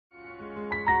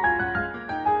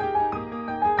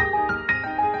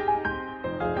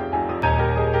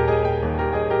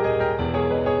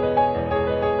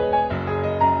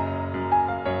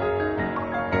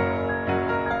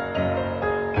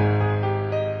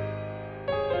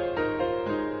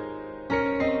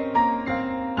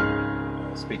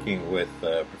speaking with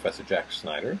Professor Jack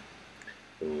Schneider,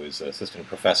 who is assistant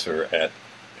professor at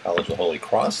College of Holy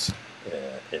Cross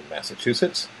in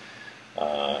Massachusetts,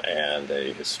 and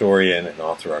a historian and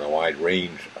author on a wide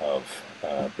range of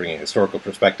bringing historical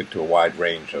perspective to a wide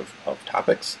range of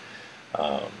topics.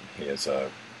 He is a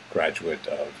graduate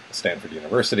of Stanford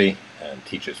University and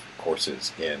teaches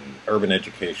courses in urban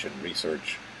education,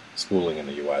 research, schooling in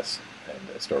the U.S., and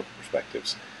historical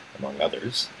perspectives, among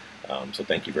others. So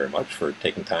thank you very much for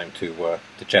taking time to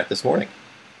chat this morning.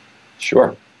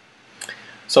 Sure.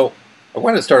 So I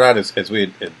wanted to start out, as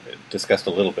we had discussed a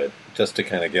little bit, just to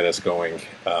kind of get us going.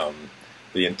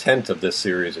 The intent of this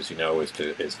series, as you know, is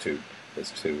to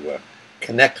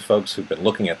connect folks who've been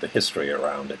looking at the history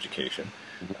around education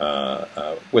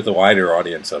with a wider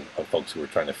audience of folks who are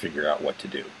trying to figure out what to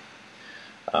do.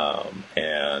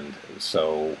 And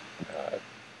so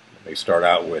let me start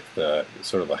out with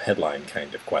sort of a headline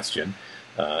kind of question.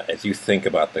 As you think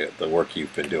about the work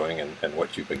you've been doing and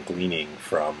what you've been gleaning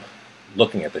from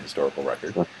looking at the historical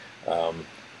record,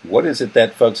 what is it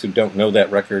that folks who don't know that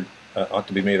record ought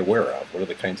to be made aware of? What are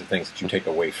the kinds of things that you take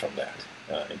away from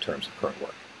that in terms of current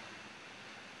work?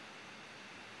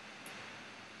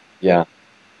 Yeah,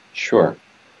 sure.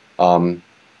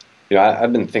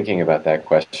 I've been thinking about that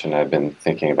question. I've been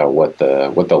thinking about what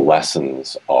the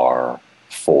lessons are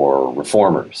for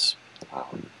reformers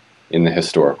in the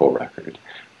historical record.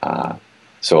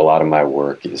 So a lot of my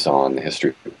work is on the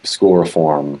history of school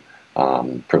reform,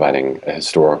 providing a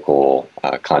historical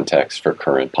context for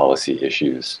current policy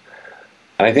issues.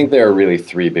 And I think there are really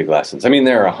three big lessons. I mean,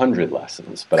 there are 100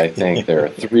 lessons, but I think there are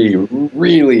three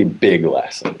really big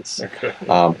lessons.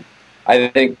 I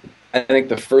think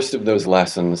the first of those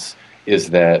lessons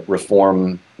is that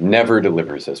reform never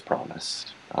delivers as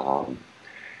promised.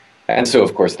 And so,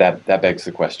 of course, that begs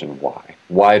the question, why?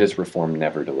 Why does reform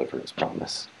never deliver as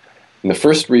promised? And the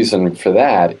first reason for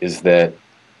that is that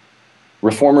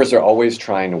reformers are always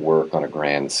trying to work on a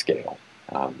grand scale.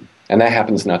 And that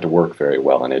happens not to work very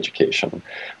well in education.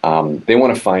 They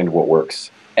want to find what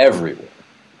works everywhere.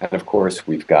 And of course,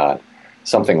 we've got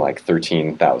something like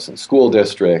 13,000 school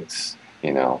districts,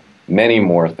 many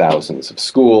more thousands of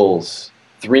schools,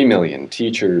 3 million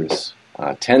teachers,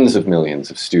 tens of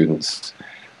millions of students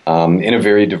in a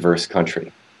very diverse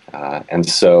country. And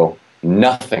so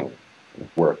nothing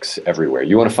works everywhere.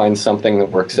 You want to find something that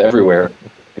works everywhere?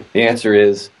 The answer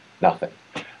is nothing.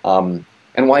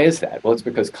 And why is that? Well, it's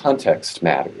because context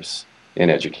matters in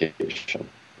education.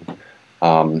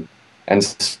 And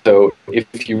so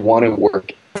if you want to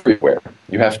work everywhere,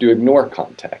 you have to ignore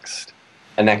context.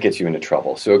 And that gets you into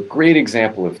trouble. So a great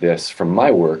example of this from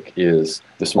my work is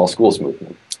the small schools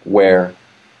movement, where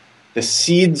the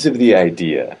seeds of the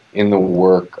idea in the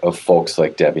work of folks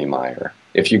like Debbie Meyer,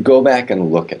 if you go back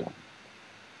and look at them,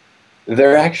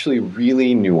 they're actually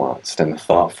really nuanced and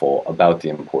thoughtful about the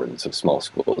importance of small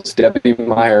schools. Debbie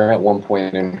Meyer, at one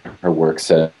point in her work,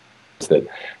 said that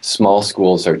small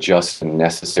schools are just a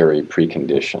necessary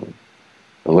precondition.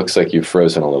 It looks like you've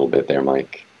frozen a little bit there,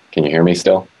 Mike. Can you hear me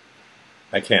still?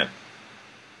 I can.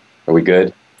 Are we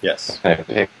good? Yes. Can I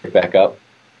pick it back up?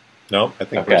 No, I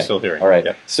think we're still hearing. All right.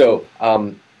 Yeah. So,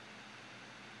 all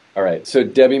right. So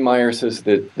Debbie Meyer says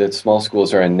that small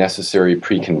schools are a necessary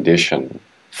precondition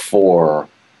for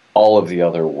all of the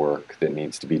other work that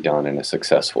needs to be done in a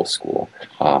successful school.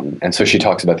 And so she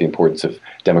talks about the importance of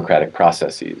democratic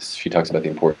processes. She talks about the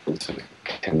importance of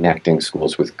connecting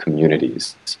schools with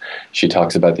communities. She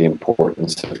talks about the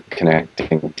importance of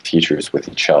connecting teachers with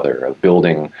each other, of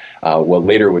building what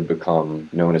later would become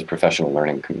known as professional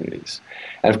learning communities.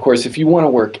 And of course, if you want to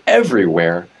work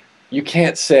everywhere, you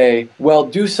can't say, well,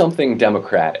 do something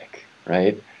democratic,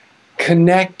 right?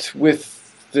 Connect with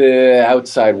the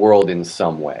outside world in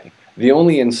some way. The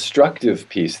only instructive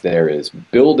piece there is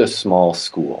build a small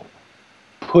school.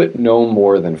 Put no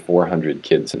more than 400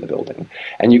 kids in the building.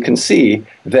 And you can see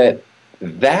that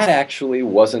that actually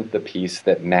wasn't the piece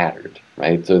that mattered,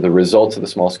 right? So the results of the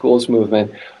small schools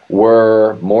movement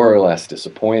were more or less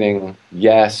disappointing.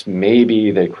 Yes,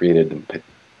 maybe they created the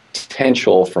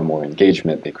potential for more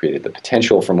engagement. They created the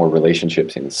potential for more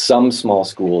relationships in some small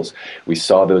schools. We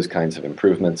saw those kinds of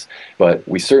improvements, but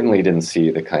we certainly didn't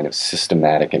see the kind of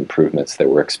systematic improvements that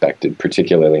were expected,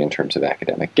 particularly in terms of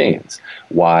academic gains.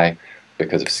 Why?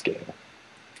 Because of scale.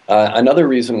 Another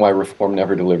reason why reform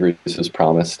never delivers as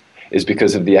promised is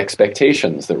because of the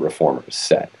expectations that reformers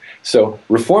set. So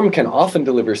reform can often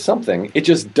deliver something, it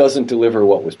just doesn't deliver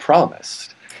what was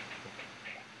promised.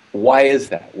 Why is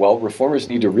that? Well, reformers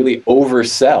need to really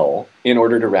oversell in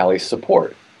order to rally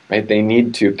support, right? They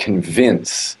need to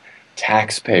convince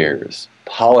taxpayers,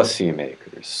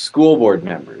 policymakers, school board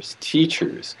members,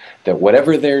 teachers, that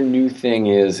whatever their new thing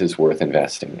is worth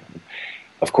investing in.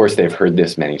 Of course, they've heard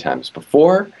this many times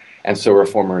before, and so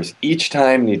reformers each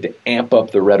time need to amp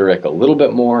up the rhetoric a little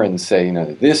bit more and say, you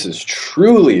know, this is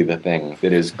truly the thing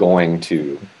that is going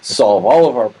to solve all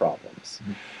of our problems.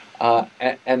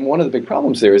 And one of the big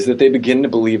problems there is that they begin to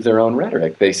believe their own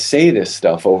rhetoric. They say this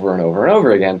stuff over and over and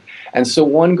over again. And so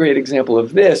one great example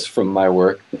of this from my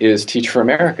work is Teach for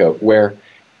America, where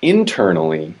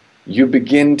internally you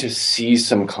begin to see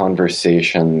some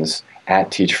conversations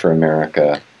at Teach for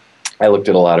America. I looked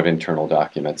at a lot of internal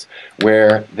documents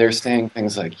where they're saying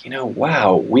things like, you know,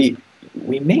 wow, we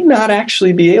may not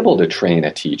actually be able to train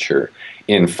a teacher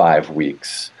in 5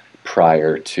 weeks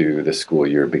prior to the school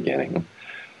year beginning.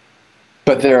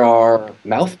 But there are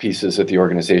mouthpieces at the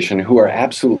organization who are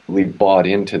absolutely bought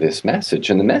into this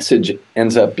message, and the message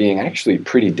ends up being actually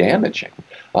pretty damaging.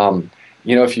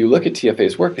 You know, if you look at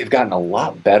TFA's work, they've gotten a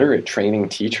lot better at training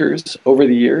teachers over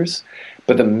the years,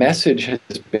 but the message has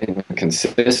been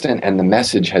consistent, and the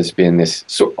message has been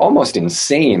this almost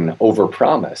insane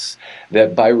overpromise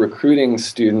that by recruiting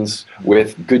students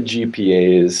with good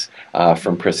GPAs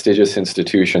from prestigious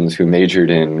institutions who majored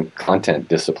in content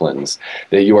disciplines,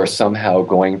 that you are somehow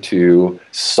going to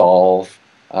solve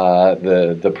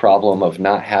the problem of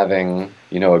not having,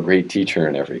 you know, a great teacher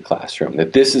in every classroom,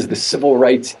 that this is the civil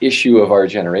rights issue of our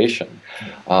generation.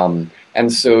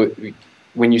 And so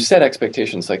when you set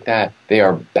expectations like that, they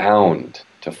are bound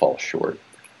to fall short.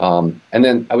 And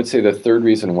then I would say the third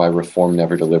reason why reform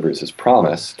never delivers as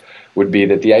promised would be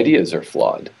that the ideas are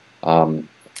flawed.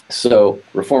 So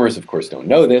reformers, of course, don't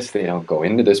know this. They don't go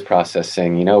into this process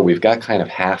saying, you know, we've got kind of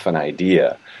half an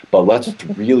idea, but let's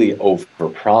really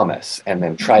overpromise and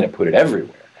then try to put it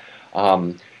everywhere.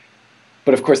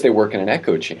 But of course, they work in an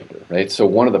echo chamber, right? So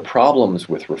one of the problems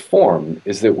with reform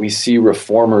is that we see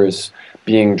reformers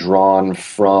being drawn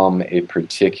from a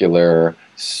particular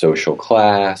social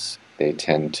class. They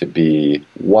tend to be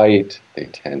white. They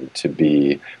tend to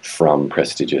be from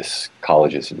prestigious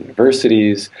colleges and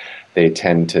universities. They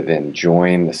tend to then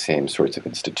join the same sorts of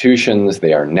institutions.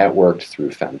 They are networked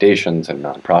through foundations and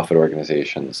nonprofit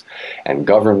organizations and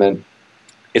government.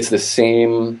 It's the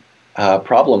same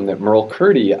problem that Merle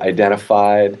Curdy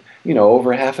identified, you know,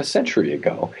 over half a century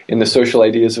ago in the social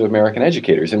ideas of American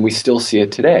educators, and we still see it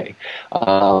today.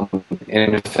 And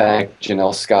in fact,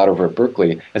 Janelle Scott over at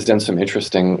Berkeley has done some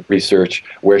interesting research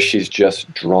where she's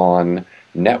just drawn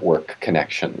network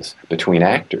connections between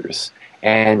actors,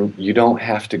 and you don't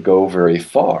have to go very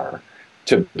far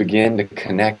to begin to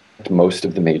connect most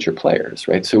of the major players,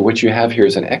 right? So what you have here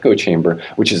is an echo chamber,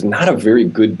 which is not a very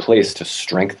good place to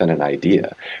strengthen an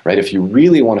idea, right? If you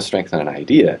really want to strengthen an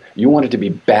idea, you want it to be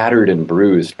battered and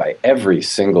bruised by every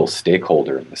single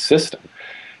stakeholder in the system.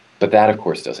 But that, of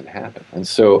course, doesn't happen. And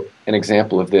so an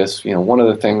example of this, you know, one of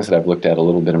the things that I've looked at a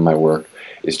little bit in my work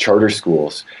is charter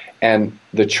schools. And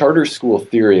the charter school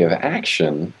theory of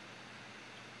action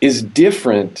is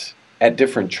different at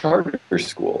different charter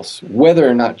schools, whether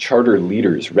or not charter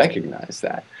leaders recognize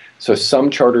that. So some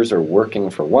charters are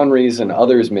working for one reason,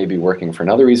 others may be working for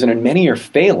another reason, and many are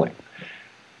failing.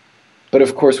 But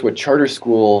of course, what charter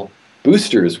school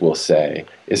boosters will say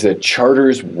is that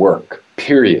charters work,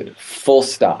 period, full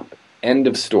stop, end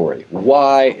of story.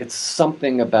 Why? It's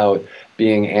something about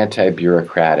being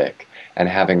anti-bureaucratic and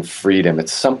having freedom.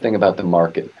 It's something about the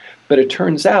market. But it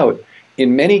turns out,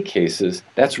 in many cases,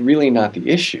 that's really not the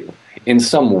issue. In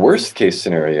some worst case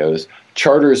scenarios,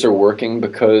 charters are working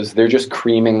because they're just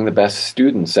creaming the best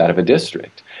students out of a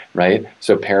district, right?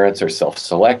 So parents are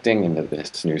self-selecting into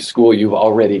this new school. You've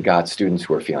already got students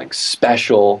who are feeling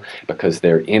special because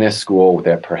they're in a school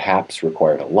that perhaps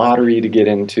required a lottery to get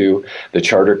into. The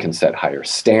charter can set higher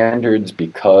standards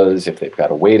because if they've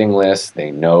got a waiting list, they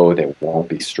know they won't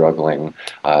be struggling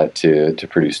to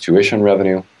produce tuition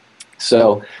revenue.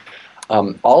 So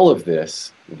all of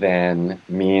this then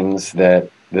means that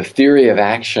the theory of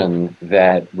action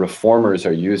that reformers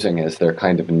are using as their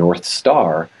kind of North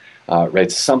Star, right,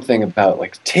 something about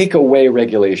like take away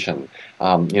regulation,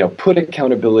 you know, put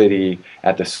accountability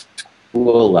at the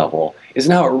school level, is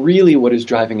not really what is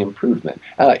driving improvement.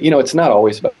 You know, it's not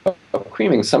always about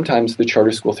creaming. Sometimes the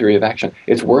charter school theory of action,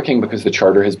 it's working because the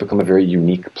charter has become a very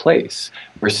unique place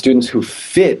where students who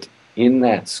fit in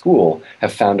that school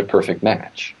have found a perfect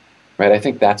match. Right? I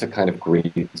think that's a kind of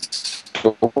great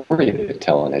story to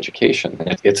tell in education.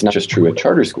 It's not just true at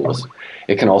charter schools.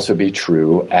 It can also be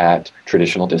true at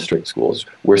traditional district schools,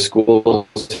 where schools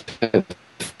have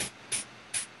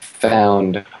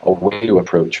found a way to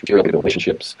approach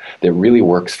relationships that really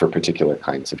works for particular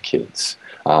kinds of kids.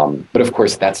 But of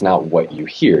course, that's not what you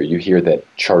hear. You hear that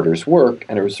charters work,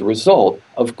 and as a result,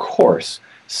 of course,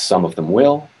 some of them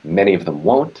will, many of them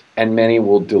won't, and many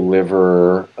will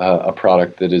deliver a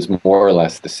product that is more or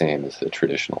less the same as the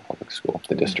traditional public school,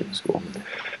 the district school.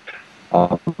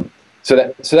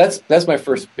 So that's my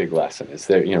first big lesson, is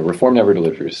that, you know, reform never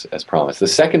delivers as promised. The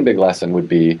second big lesson would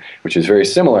be, which is very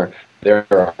similar, there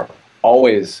are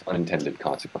always unintended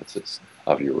consequences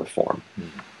of your reform.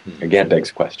 Again, begs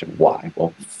the question, why?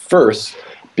 Well, first,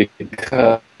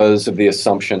 because of the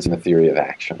assumptions in the theory of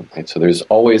action. Right? So there's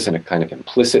always a kind of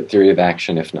implicit theory of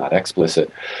action, if not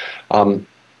explicit. And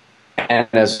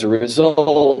as a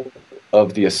result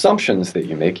of the assumptions that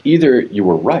you make, either you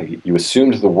were right, you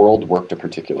assumed the world worked a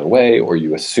particular way, or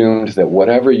you assumed that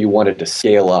whatever you wanted to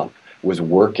scale up was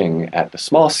working at the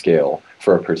small scale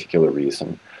for a particular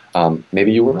reason.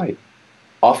 Maybe you were right.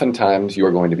 Oftentimes, you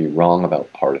are going to be wrong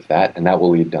about part of that, and that will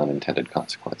lead to unintended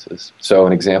consequences. So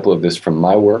an example of this from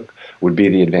my work would be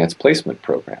the advanced placement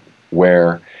program,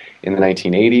 where in the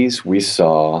 1980s, we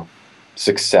saw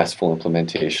successful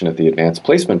implementation of the advanced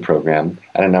placement program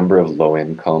at a number of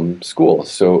low-income schools.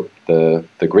 So the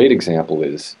great example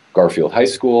is Garfield High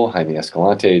School. Jaime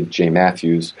Escalante, Jay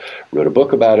Matthews wrote a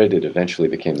book about it. It eventually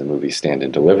became the movie Stand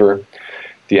and Deliver.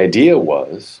 The idea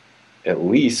was, at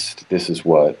least this is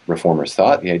what reformers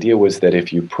thought, the idea was that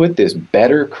if you put this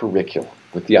better curriculum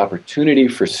with the opportunity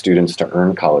for students to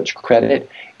earn college credit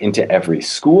into every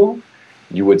school,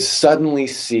 you would suddenly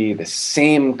see the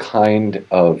same kind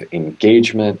of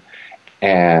engagement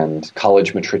and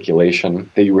college matriculation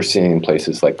that you were seeing in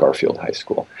places like Garfield High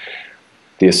School.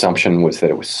 The assumption was that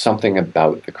it was something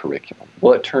about the curriculum.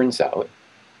 Well, it turns out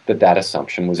that that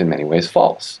assumption was in many ways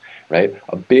false. Right?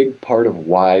 A big part of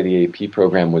why the AP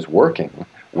program was working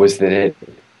was that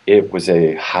it was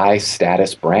a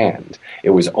high-status brand.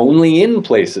 It was only in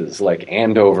places like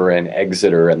Andover and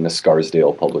Exeter and the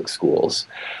Scarsdale public schools.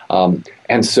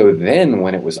 And so then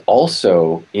when it was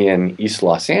also in East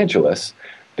Los Angeles,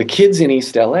 the kids in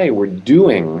East LA were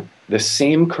doing the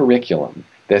same curriculum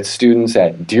that students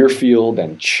at Deerfield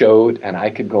and Choate, and I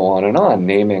could go on,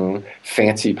 naming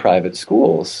fancy private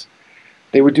schools.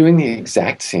 They were doing the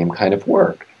exact same kind of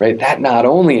work, right? That not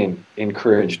only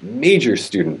encouraged major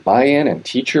student buy-in and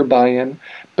teacher buy-in,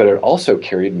 but it also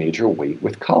carried major weight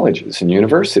with colleges and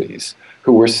universities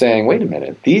who were saying, wait a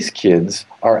minute, these kids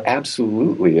are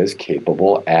absolutely as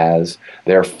capable as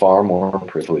their far more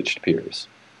privileged peers.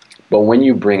 But when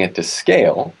you bring it to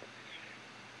scale,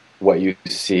 what you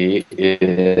see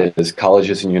is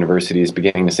colleges and universities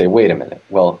beginning to say, wait a minute,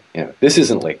 well, you know, this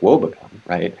isn't Lake Wobegon,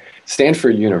 right?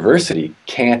 Stanford University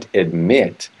can't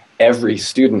admit every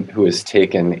student who has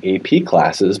taken AP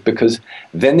classes, because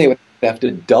then they would have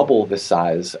to double the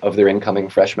size of their incoming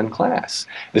freshman class.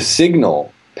 The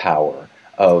signal power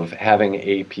of having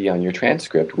AP on your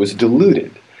transcript was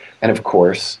diluted. And of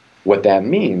course, what that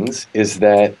means is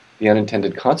that the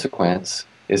unintended consequence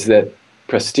is that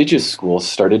prestigious schools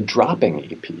started dropping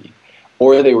AP,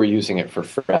 or they were using it for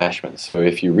freshmen. So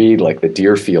if you read like the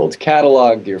Deerfield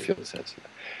catalog, Deerfield says,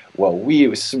 well,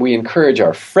 we encourage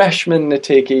our freshmen to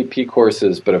take AP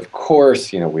courses, but of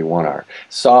course, you know, we want our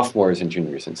sophomores and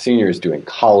juniors and seniors doing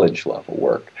college level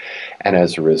work. And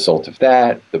as a result of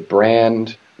that, the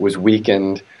brand was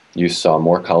weakened. You saw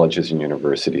more colleges and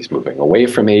universities moving away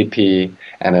from AP,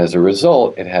 and as a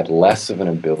result, it had less of an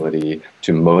ability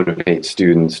to motivate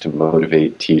students, to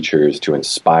motivate teachers, to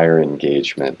inspire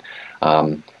engagement,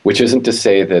 which isn't to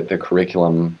say that the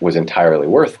curriculum was entirely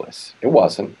worthless. It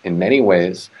wasn't. In many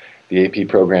ways, the AP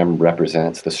program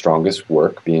represents the strongest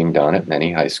work being done at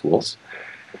many high schools,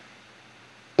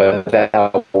 but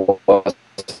that wasn't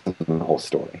the whole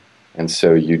story. And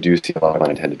so you do see a lot of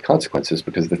unintended consequences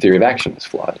because the theory of action is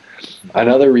flawed.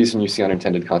 Another reason you see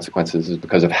unintended consequences is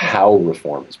because of how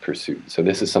reform is pursued. So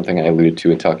this is something I alluded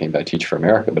to in talking about Teach for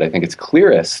America, but I think it's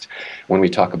clearest when we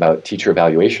talk about teacher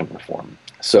evaluation reform.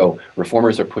 So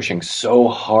reformers are pushing so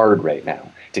hard right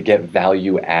now to get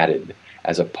value added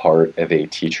as a part of a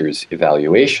teacher's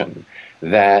evaluation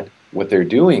that what they're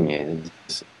doing is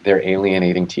they're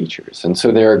alienating teachers. And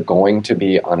so there are going to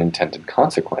be unintended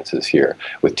consequences here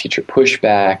with teacher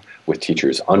pushback, with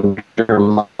teachers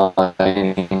undermining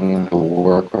the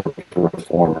work of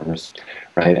reformers,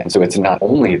 right? And so it's not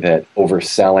only that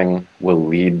overselling will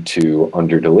lead to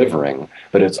underdelivering,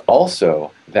 but it's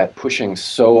also that pushing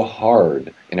so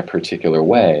hard in a particular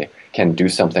way can do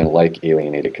something like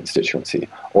alienate a constituency.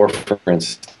 Or, for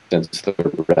instance, the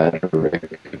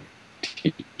rhetoric of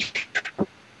teacher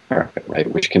America, right,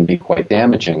 which can be quite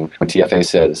damaging when TFA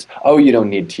says, oh, you don't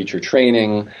need teacher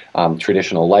training,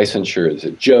 traditional licensure is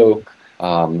a joke,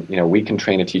 We can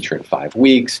train a teacher in 5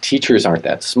 weeks. Teachers aren't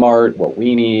that smart. What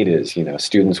we need is,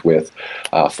 students with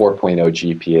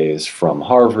 4.0 GPAs from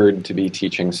Harvard to be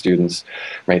teaching students,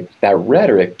 right? That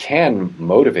rhetoric can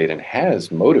motivate and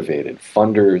has motivated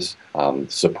funders,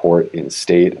 support in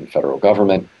state and federal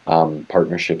government,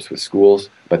 partnerships with schools.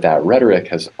 But that rhetoric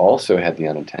has also had the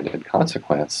unintended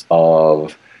consequence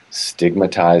of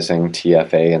stigmatizing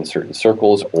TFA in certain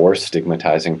circles or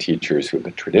stigmatizing teachers who have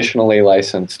been traditionally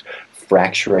licensed,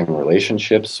 fracturing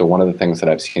relationships. So one of the things that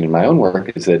I've seen in my own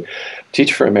work is that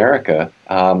Teach for America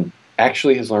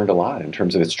actually has learned a lot in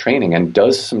terms of its training and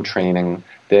does some training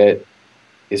that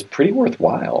is pretty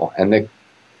worthwhile and that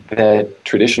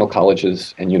traditional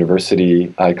colleges and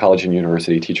college and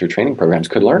university teacher training programs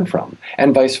could learn from,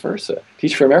 and vice versa.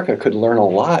 Teach for America could learn a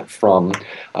lot from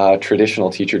traditional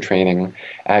teacher training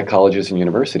at colleges and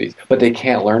universities, but they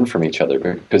can't learn from each other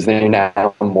because they're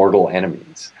now mortal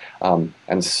enemies.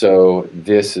 And so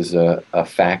this is a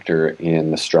factor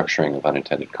in the structuring of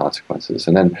unintended consequences.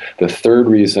 And then the third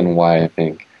reason why I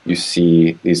think you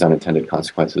see these unintended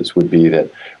consequences would be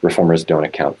that reformers don't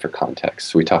account for context.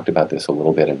 So we talked about this a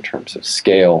little bit in terms of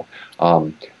scale,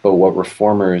 but what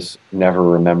reformers never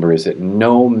remember is that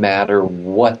no matter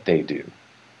what they do,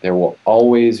 there will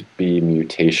always be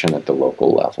mutation at the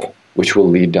local level, which will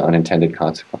lead to unintended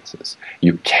consequences.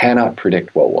 You cannot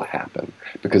predict what will happen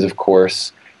because, of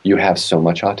course, you have so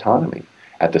much autonomy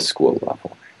at the school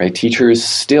level. Right? Teachers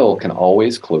still can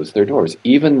always close their doors,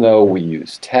 even though we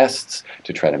use tests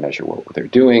to try to measure what they're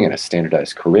doing and a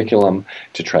standardized curriculum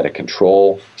to try to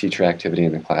control teacher activity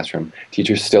in the classroom.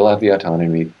 Teachers still have the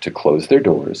autonomy to close their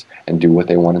doors and do what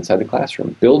they want inside the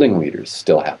classroom. Building leaders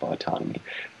still have autonomy.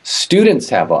 Students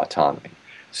have autonomy.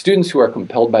 Students who are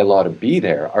compelled by law to be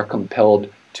there are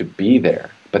compelled to be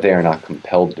there, but they are not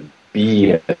compelled to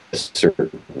be a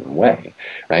certain way,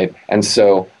 right? And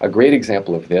so a great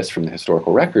example of this from the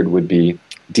historical record would be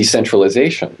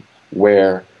decentralization,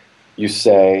 where you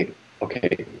say,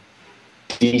 okay,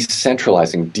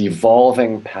 decentralizing,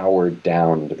 devolving power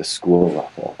down to the school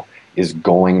level is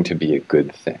going to be a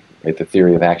good thing, right? The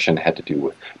theory of action had to do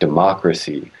with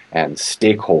democracy and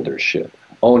stakeholdership,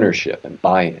 ownership and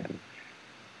buy-in.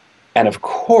 And of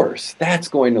course, that's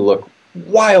going to look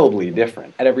wildly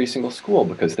different at every single school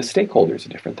because the stakeholders are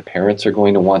different. The parents are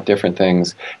going to want different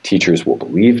things. Teachers will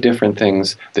believe different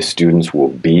things. The students will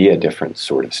be a different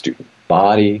sort of student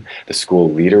body. The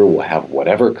school leader will have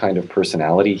whatever kind of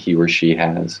personality he or she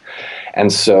has.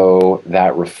 And so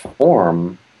that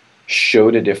reform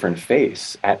showed a different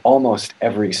face at almost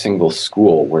every single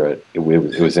school where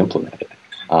it was implemented.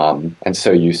 And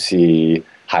so you see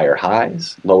higher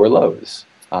highs, lower lows.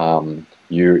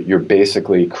 You're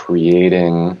basically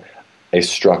creating a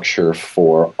structure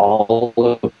for all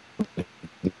of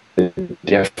the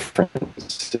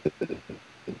differences to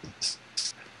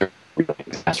really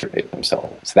exacerbate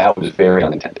themselves. That was very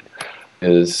unintended.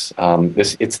 It's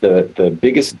the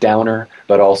biggest downer,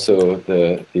 but also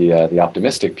the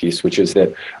optimistic piece, which is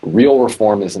that real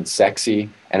reform isn't sexy,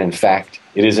 and in fact,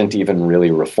 it isn't even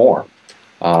really reform.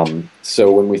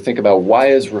 So when we think about why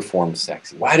is reform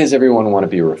sexy, why does everyone want to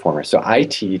be a reformer? So I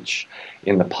teach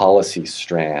in the policy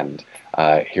strand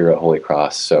here at Holy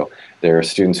Cross. So there are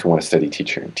students who want to study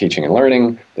teaching and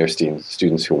learning. There are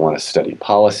students who want to study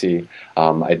policy.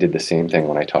 I did the same thing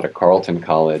when I taught at Carleton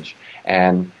College.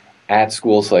 And at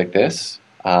schools like this,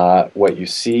 what you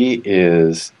see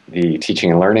is the teaching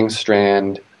and learning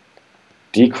strand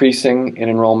decreasing in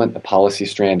enrollment, the policy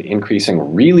strand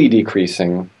increasing, really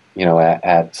decreasing.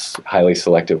 At highly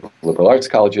selective liberal arts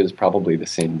colleges, probably the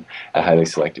same at highly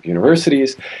selective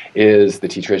universities, is the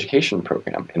teacher education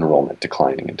program enrollment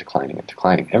declining and declining and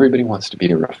declining. Everybody wants to be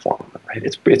a reformer, right?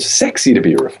 It's sexy to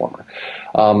be a reformer.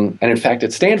 And in fact,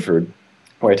 at Stanford,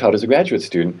 where I taught as a graduate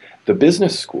student, the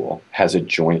business school has a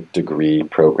joint degree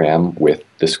program with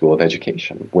the School of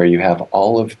Education, where you have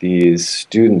all of these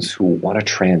students who want to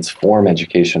transform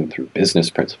education through business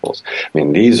principles. I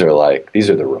mean, these are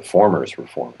the reformers.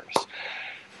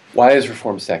 Why is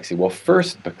reform sexy? Well,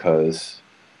 first, because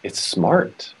it's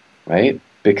smart, right?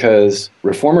 Because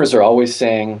reformers are always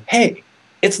saying, hey,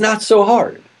 it's not so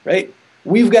hard, right?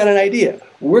 We've got an idea.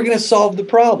 We're going to solve the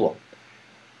problem.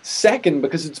 Second,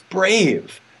 because it's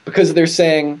brave, because they're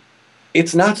saying,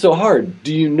 it's not so hard.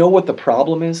 Do you know what the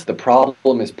problem is? The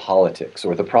problem is politics,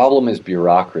 or the problem is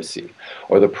bureaucracy,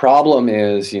 or the problem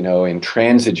is,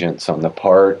 intransigence on the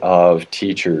part of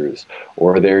teachers,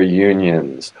 or their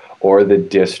unions, or the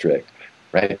district,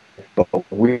 right? But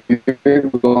we're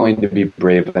going to be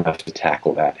brave enough to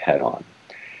tackle that head on.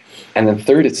 And then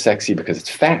third, it's sexy because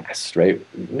it's fast, right?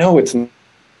 No, it's not.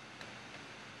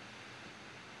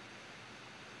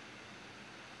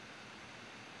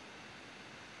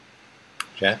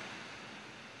 Jack?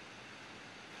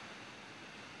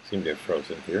 Seem to have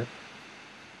frozen here.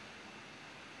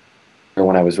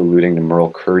 When I was alluding to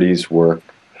Merle Curdy's work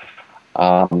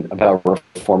about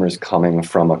reformers coming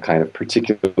from a kind of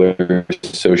particular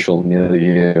social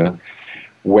milieu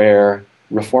where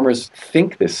reformers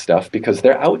think this stuff because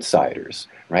they're outsiders,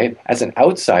 right? As an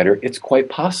outsider, it's quite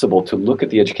possible to look at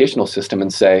the educational system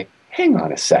and say, hang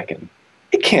on a second,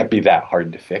 it can't be that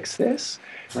hard to fix this,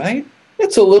 right?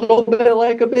 It's a little bit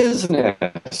like a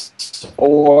business.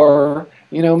 Or,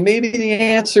 maybe the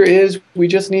answer is we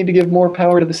just need to give more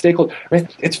power to the stakeholders.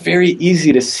 Right? It's very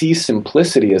easy to see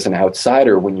simplicity as an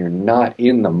outsider when you're not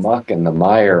in the muck and the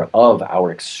mire of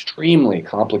our extremely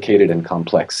complicated and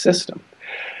complex system.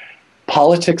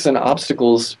 Politics and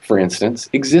obstacles, for instance,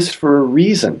 exist for a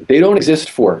reason. They don't exist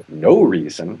for no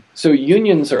reason. So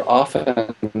unions are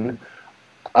often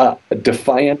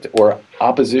defiant or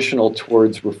oppositional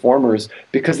towards reformers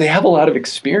because they have a lot of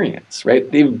experience, right?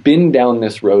 They've been down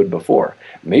this road before.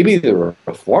 Maybe the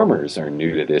reformers are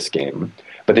new to this game,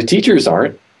 but the teachers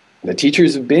aren't. The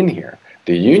teachers have been here.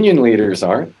 The union leaders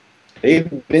aren't.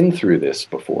 They've been through this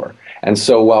before. And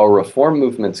so while reform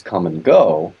movements come and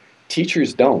go,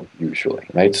 teachers don't usually,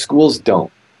 right? Schools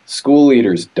don't. School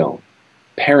leaders don't.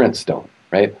 Parents don't.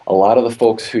 Right? A lot of the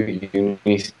folks who you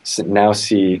now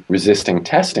see resisting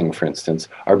testing, for instance,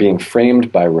 are being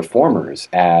framed by reformers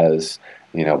as,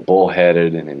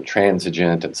 bullheaded and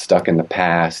intransigent and stuck in the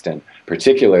past. And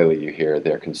particularly, you hear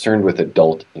they're concerned with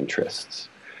adult interests.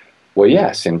 Well,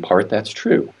 yes, in part that's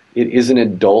true. It is an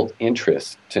adult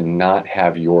interest to not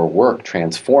have your work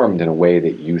transformed in a way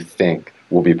that you think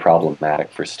will be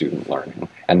problematic for student learning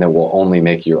and that will only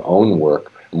make your own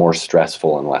work more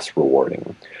stressful and less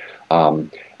rewarding.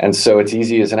 And so it's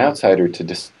easy as an outsider to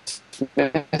dismiss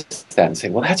that and say,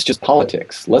 well, that's just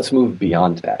politics. Let's move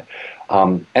beyond that.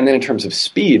 And then in terms of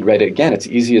speed, right, again, it's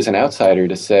easy as an outsider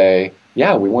to say,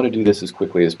 yeah, we want to do this as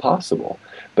quickly as possible.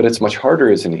 But it's much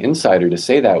harder as an insider to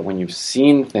say that when you've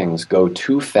seen things go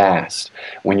too fast,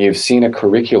 when you've seen a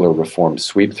curricular reform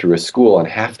sweep through a school and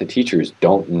half the teachers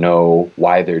don't know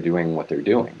why they're doing what they're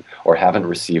doing or haven't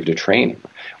received a training,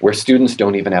 where students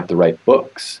don't even have the right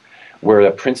books, where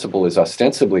a principal is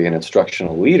ostensibly an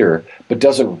instructional leader, but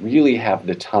doesn't really have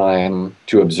the time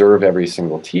to observe every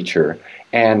single teacher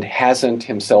and hasn't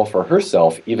himself or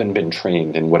herself even been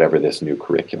trained in whatever this new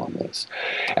curriculum is.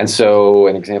 And so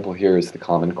an example here is the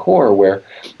Common Core, where,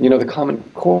 the Common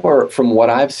Core, from what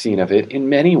I've seen of it, in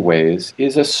many ways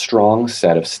is a strong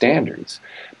set of standards.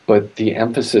 But the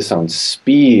emphasis on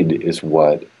speed is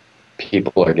what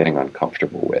people are getting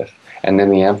uncomfortable with. And then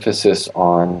the emphasis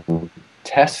on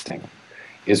testing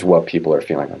is what people are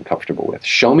feeling uncomfortable with.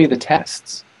 Show me the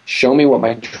tests. Show me what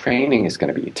my training is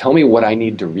going to be. Tell me what I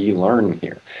need to relearn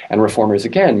here. And reformers,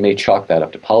 again, may chalk that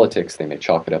up to politics. They may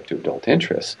chalk it up to adult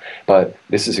interests. But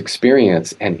this is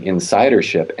experience and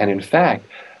insidership. And in fact,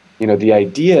 the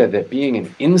idea that being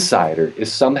an insider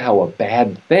is somehow a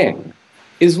bad thing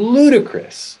is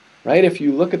ludicrous, right? If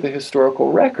you look at the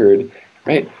historical record,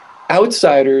 right,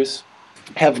 outsiders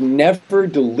have never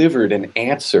delivered an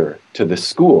answer to the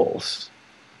schools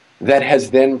that has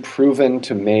then proven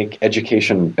to make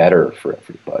education better for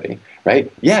everybody,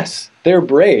 right? Yes, they're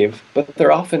brave, but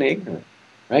they're often ignorant,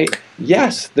 right?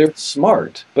 Yes, they're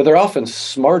smart, but they're often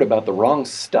smart about the wrong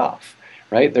stuff,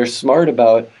 right? They're smart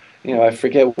about, I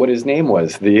forget what his name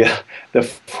was, the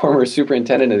former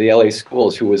superintendent of the LA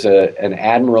schools who was an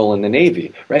admiral in the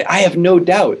Navy, right? I have no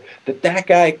doubt that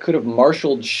guy could have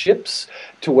marshaled ships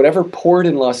to whatever port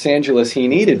in Los Angeles he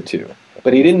needed to,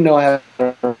 but he didn't know how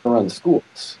to run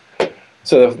schools.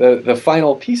 So the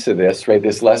final piece of this, right,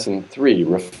 this lesson 3,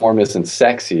 reform isn't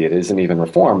sexy, it isn't even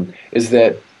reform, is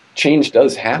that change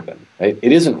does happen, right?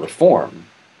 It isn't reform,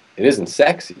 it isn't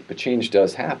sexy, but change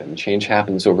does happen. Change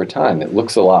happens over time. It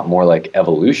looks a lot more like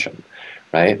evolution,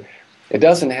 right? It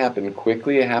doesn't happen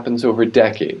quickly, it happens over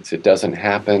decades. It doesn't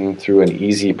happen through an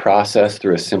easy process,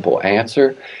 through a simple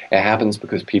answer. It happens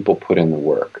because people put in the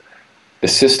work. The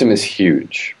system is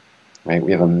huge. Right?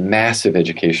 We have a massive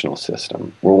educational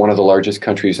system. We're one of the largest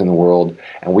countries in the world,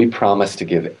 and we promise to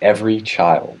give every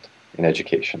child an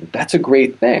education. That's a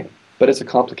great thing, but it's a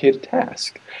complicated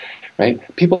task. Right?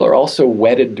 People are also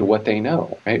wedded to what they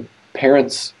know. Right?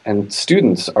 Parents and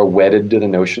students are wedded to the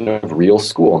notion of real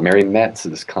school. Mary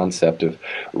Metz's concept of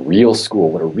real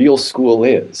school, what a real school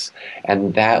is,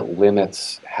 and that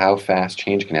limits how fast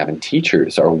change can happen.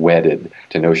 Teachers are wedded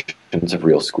to notions of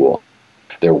real school.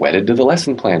 They're wedded to the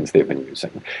lesson plans they've been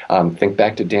using. Think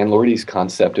back to Dan Lordy's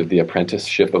concept of the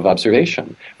apprenticeship of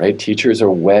observation, right? Teachers are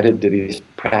wedded to these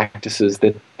practices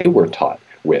that they were taught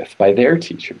with by their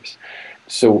teachers.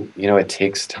 So, it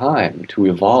takes time to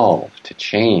evolve, to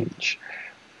change.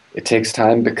 It takes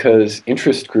time because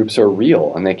interest groups are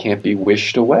real and they can't be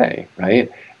wished away, right?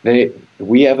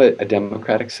 We have a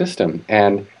democratic system,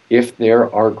 and if there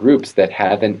are groups that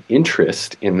have an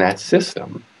interest in that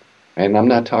system, and I'm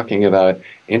not talking about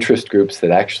interest groups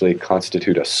that actually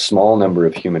constitute a small number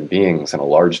of human beings and a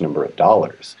large number of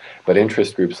dollars, but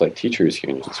interest groups like teachers'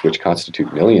 unions, which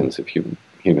constitute millions of human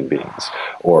beings,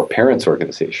 or parents'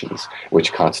 organizations,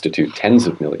 which constitute tens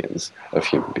of millions of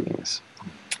human beings.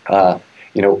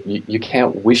 You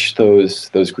can't wish those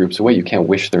groups away. You can't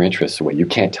wish their interests away. You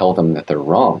can't tell them that they're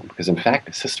wrong, because in fact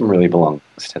the system really belongs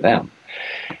to them.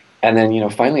 And then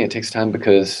finally it takes time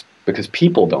because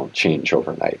people don't change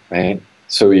overnight, right?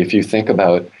 So if you think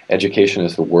about education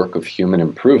as the work of human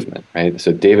improvement, right?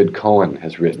 So David Cohen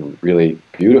has written really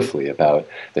beautifully about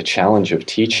the challenge of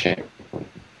teaching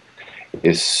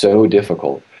is so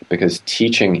difficult because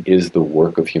teaching is the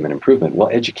work of human improvement. Well,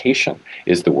 education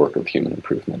is the work of human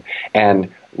improvement.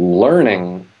 And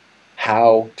learning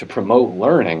how to promote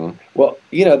learning, well,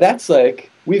 that's like,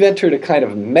 we've entered a kind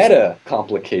of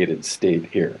meta-complicated state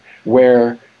here,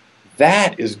 where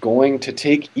that is going to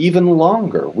take even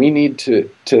longer. We need to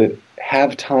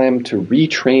have time to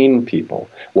retrain people.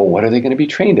 Well, what are they going to be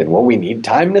trained in? Well, we need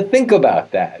time to think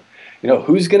about that.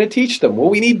 Who's going to teach them? Well,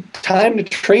 we need time to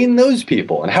train those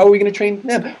people. And how are we going to train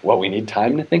them? Well, we need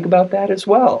time to think about that as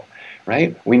well,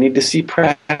 right? We need to see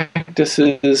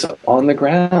practices on the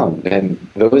ground, and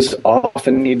those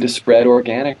often need to spread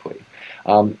organically.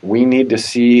 We need to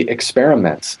see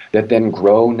experiments that then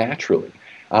grow naturally.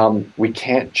 We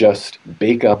can't just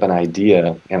bake up an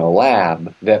idea in a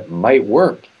lab that might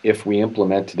work if we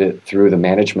implemented it through the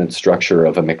management structure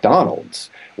of a McDonald's,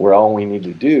 where all we need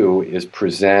to do is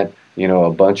present,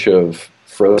 a bunch of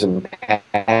frozen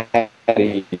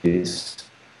patties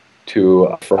to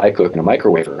a fry cook and a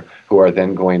microwaver, who are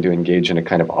then going to engage in a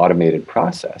kind of automated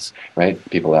process, right?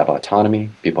 People have autonomy,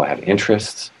 people have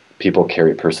interests, people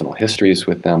carry personal histories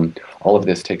with them. All of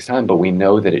this takes time, but we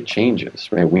know that it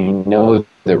changes, right? We know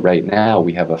that right now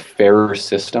we have a fairer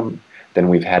system than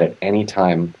we've had at any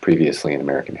time previously in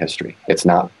American history. It's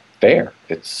not fair.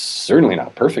 It's certainly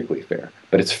not perfectly fair,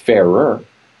 but it's fairer,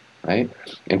 right?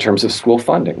 In terms of school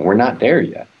funding, we're not there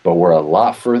yet, but we're a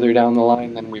lot further down the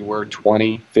line than we were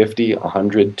 20, 50,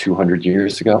 100, 200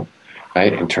 years ago,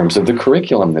 right? In terms of the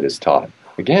curriculum that is taught,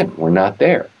 again, we're not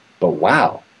there, but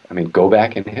wow. I mean, go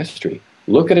back in history.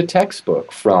 Look at a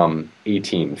textbook from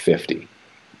 1850.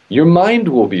 Your mind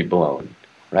will be blown,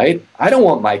 right? I don't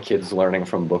want my kids learning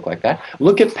from a book like that.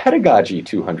 Look at pedagogy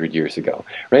 200 years ago,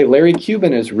 right? Larry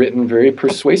Cuban has written very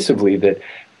persuasively that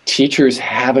teachers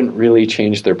haven't really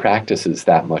changed their practices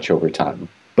that much over time,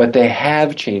 but they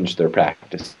have changed their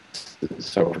practices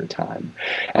over time.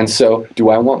 And so, do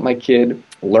I want my kid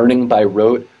learning by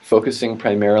rote, focusing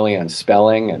primarily on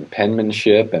spelling and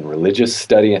penmanship and religious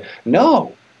study?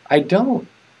 No, I don't.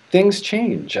 Things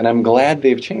change, and I'm glad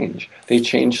they've changed. They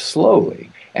change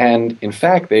slowly. And in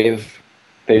fact, they've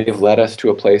led us to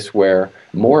a place where,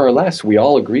 more or less, we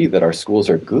all agree that our schools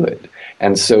are good.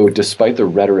 And so despite the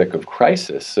rhetoric of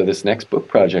crisis, so this next book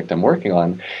project I'm working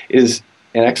on is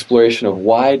an exploration of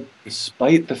why,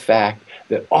 despite the fact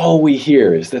that all we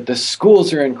hear is that the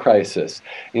schools are in crisis,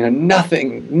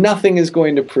 nothing is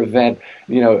going to prevent,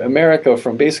 America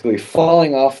from basically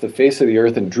falling off the face of the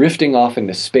earth and drifting off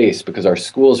into space because our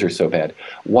schools are so bad.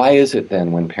 Why is it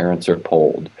then, when parents are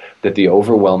polled, that the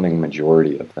overwhelming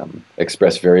majority of them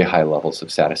express very high levels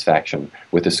of satisfaction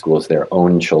with the schools their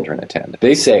own children attend?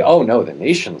 They say, oh no, the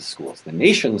nation's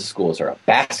schools are a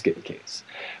basket case.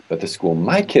 But the school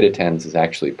my kid attends is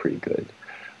actually pretty good.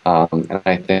 And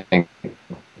I think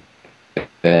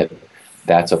that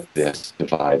that's this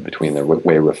divide between the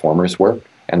way reformers work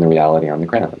and the reality on the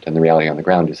ground. And the reality on the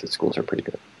ground is that schools are pretty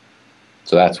good.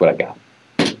 So that's what I got.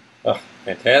 Oh,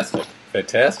 fantastic.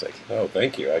 Fantastic. Oh,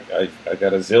 thank you. I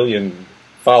got a zillion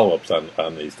follow-ups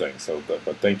on these things,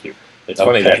 but thank you. It's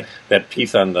funny that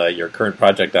piece on your current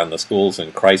project on the schools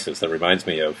in crisis, that reminds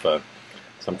me of, so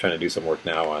I'm trying to do some work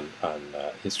now on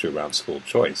history around school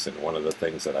choice, and one of the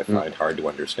things that I find hard to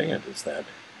understand is that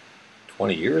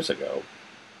 20 years ago,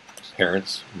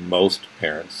 most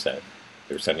parents said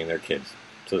they're sending their kids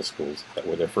to the schools that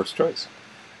were their first choice.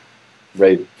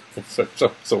 Right. So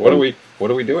what are we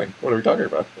doing? What are we talking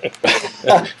about?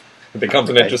 It becomes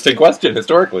an interesting question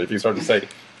historically if you start to say,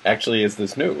 actually, is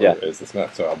this new or is this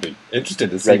not? So I'll be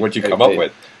interested to see what you come up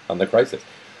with on the crisis.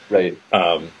 Right.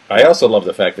 I also love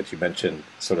the fact that you mentioned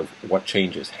sort of what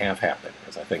changes have happened,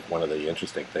 because I think one of the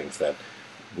interesting things that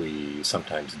we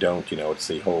sometimes don't, it's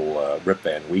the whole Rip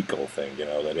Van Winkle thing,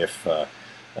 that if,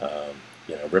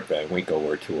 Rip Van Winkle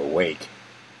were to awake,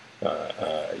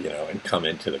 and come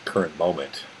into the current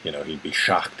moment, he'd be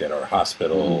shocked at our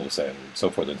hospitals and so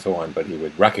forth and so on, but he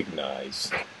would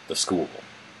recognize the school.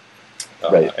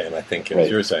 Right. And I think, as Right.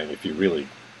 you're saying, if you really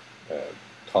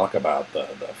talk about the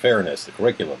fairness, the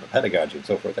curriculum, the pedagogy, and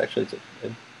so forth, actually, it's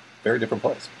a very different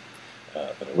place than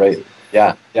it was. Right.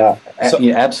 Yeah. Yeah. So,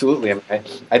 Yeah. Absolutely.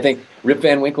 I think Rip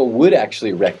Van Winkle would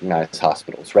actually recognize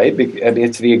hospitals, right?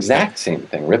 It's the exact same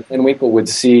thing. Rip Van Winkle would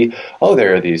see, oh,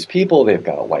 there are these people. They've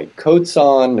got white coats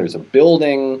on. There's a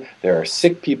building. There are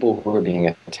sick people who are being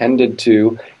attended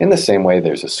to. In the same way,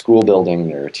 there's a school building.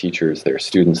 There are teachers. There are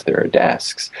students. There are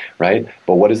desks, right?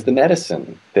 But what is the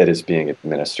medicine that is being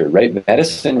administered, right?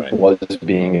 Medicine was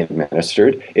being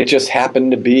administered. It just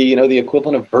happened to be, the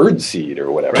equivalent of birdseed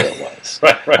or whatever it was.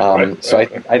 right. So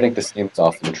I think the same is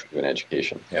often true in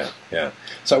education. Yeah.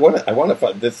 So I want to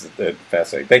find this is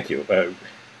fascinating. Thank you.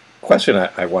 Question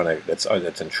I want to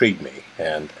that's intrigued me,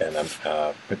 and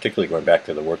I'm particularly going back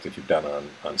to the work that you've done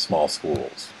on small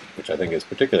schools, which I think is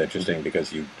particularly interesting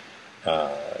because you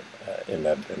in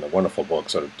the wonderful book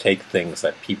sort of take things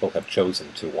that people have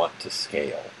chosen to want to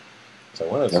scale. So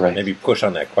I want to maybe push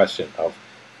on that question of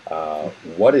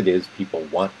what it is people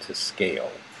want to scale.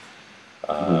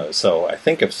 So I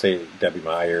think of, say, Debbie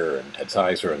Meyer and Ted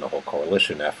Sizer and the whole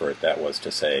coalition effort, that was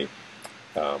to say,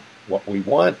 what we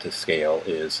want to scale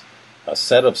is a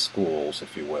set of schools,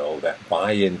 if you will, that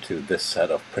buy into this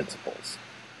set of principles.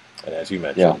 And as you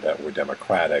mentioned, that were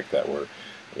democratic, that were,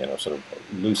 sort of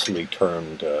loosely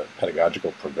termed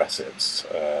pedagogical progressives,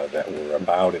 that were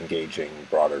about engaging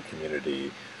broader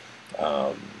community,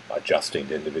 adjusting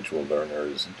to individual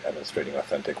learners, demonstrating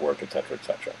authentic work, et cetera, et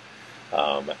cetera.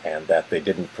 And that they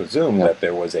didn't presume that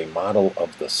there was a model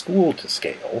of the school to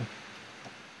scale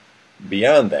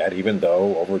beyond that, even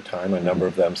though over time a number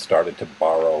of them started to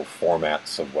borrow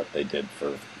formats of what they did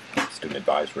for student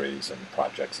advisories and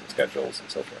projects and schedules and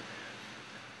so forth.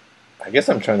 I guess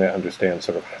I'm trying to understand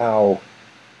sort of how,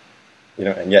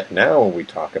 and yet now when we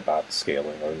talk about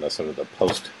scaling, or in the sort of the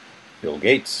post-Bill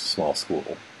Gates small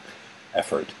school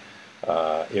effort,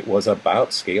 it was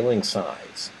about scaling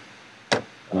size.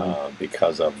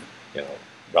 Because of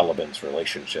relevance,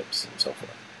 relationships, and so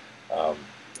forth.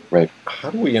 How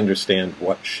do we understand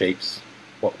what shapes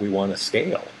what we want to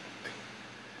scale?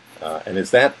 And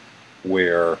is that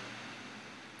where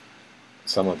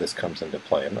some of this comes into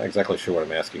play? I'm not exactly sure what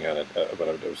I'm asking on it, but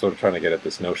I'm sort of trying to get at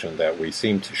this notion that we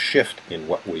seem to shift in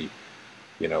what we,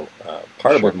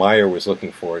 part of what Meyer was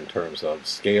looking for in terms of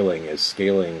scaling is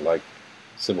scaling like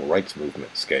civil rights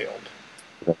movement scaled,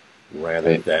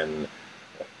 rather than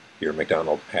your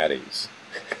McDonald's patties.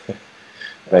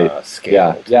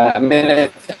 Scaled. Yeah. I mean, I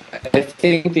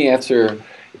think the answer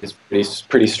is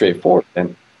pretty straightforward,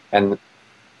 and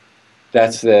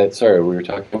that's that. Sorry, we were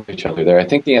talking to each other there. I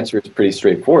think the answer is pretty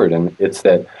straightforward, and it's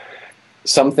that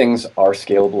some things are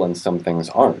scalable and some things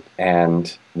aren't.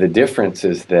 And the difference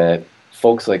is that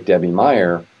folks like Debbie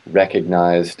Meyer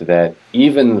recognized that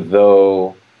even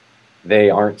though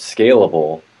they aren't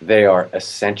scalable, they are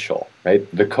essential, right?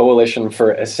 The Coalition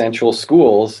for Essential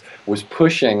Schools was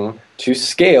pushing to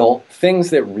scale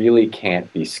things that really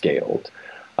can't be scaled.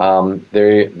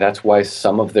 That's why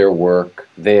some of their work,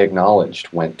 they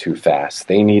acknowledged, went too fast.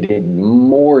 They needed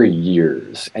more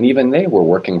years, and even they were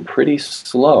working pretty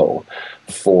slow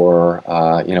for,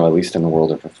 at least in the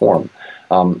world of reform.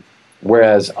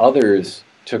 Whereas others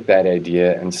took that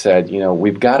idea and said,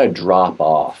 we've got to drop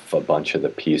off a bunch of the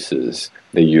pieces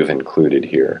that you've included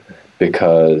here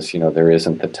because, there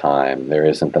isn't the time, there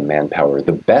isn't the manpower.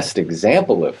 The best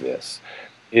example of this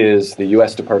is the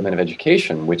U.S. Department of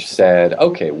Education, which said,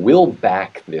 okay, we'll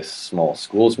back this small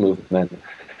schools movement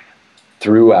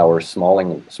through our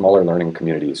smaller learning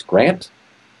communities grant.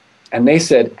 And they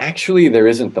said, actually, there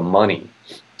isn't the money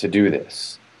to do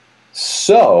this.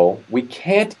 So we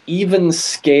can't even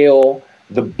scale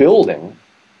the building,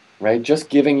 right? Just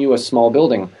giving you a small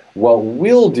building. What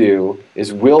we'll do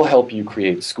is we'll help you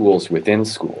create schools within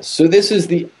schools. So this is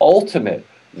the ultimate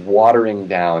watering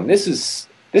down. This is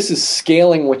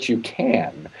scaling what you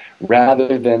can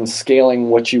rather than scaling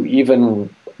what you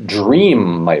even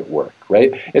dream might work,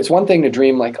 right? It's one thing to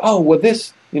dream like, oh, well,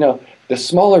 this, the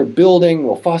smaller building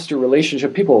will foster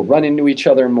relationship. People will run into each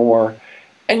other more.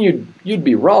 And you'd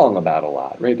be wrong about a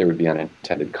lot, right? There would be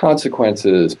unintended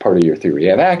consequences. Part of your theory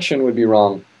of action would be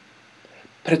wrong.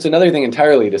 But it's another thing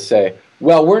entirely to say,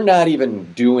 well, we're not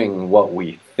even doing what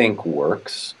we think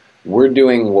works. We're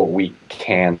doing what we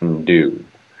can do.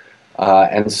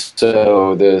 And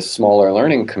so the smaller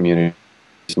learning communities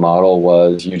model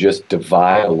was you just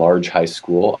divide a large high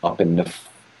school up into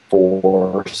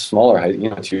for smaller high,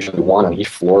 it's usually one on each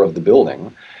floor of the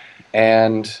building.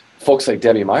 And folks like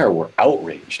Debbie Meyer were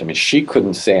outraged. I mean, she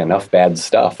couldn't say enough bad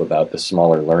stuff about the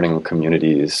smaller learning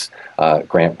communities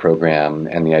grant program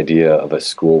and the idea of a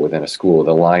school within a school.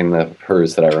 The line of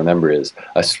hers that I remember is,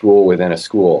 a school within a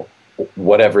school,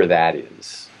 whatever that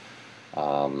is.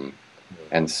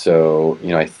 And so,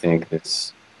 I think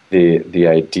it's the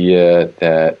idea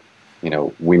that,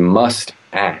 we must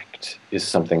act is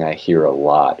something I hear a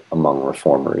lot among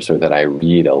reformers, or that I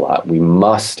read a lot. We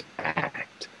must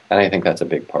act. And I think that's a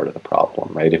big part of the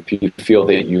problem, right? If you feel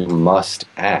that you must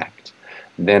act,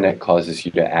 then it causes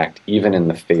you to act even in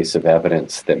the face of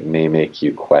evidence that may make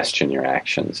you question your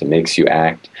actions. It makes you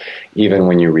act even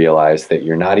when you realize that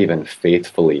you're not even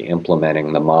faithfully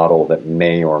implementing the model that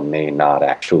may or may not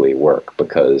actually work,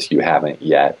 because you haven't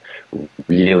yet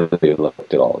really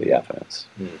looked at all the evidence.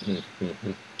 Mm-hmm,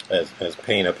 mm-hmm. As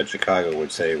Payne up in Chicago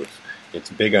would say, it's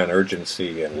big on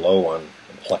urgency and low on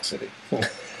complexity.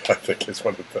 I think is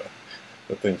one of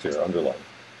the things you're underlining.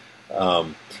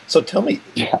 So tell me,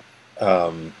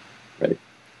 Right.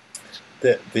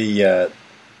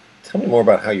 Tell me more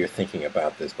about how you're thinking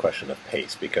about this question of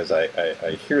pace, because I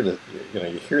hear that you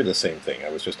hear the same thing. I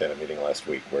was just at a meeting last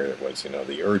week where it was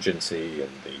the urgency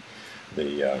and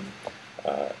the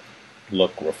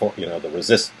look reform, the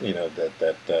resist,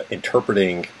 that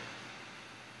interpreting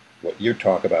what you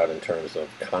talk about in terms of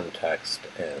context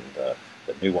and the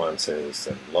nuances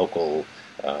and local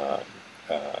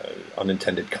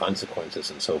unintended consequences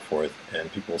and so forth.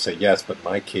 And people will say, yes, but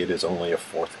my kid is only a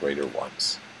fourth grader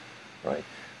once, right?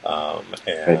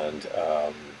 And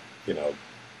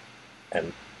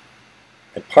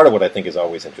part of what I think is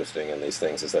always interesting in these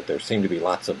things is that there seem to be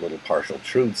lots of little partial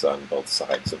truths on both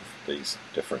sides of these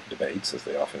different debates, as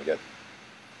they often get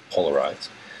polarized,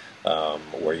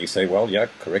 where you say, well, yeah,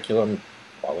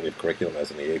 quality of curriculum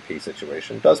as in the AP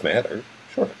situation does matter,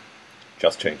 sure.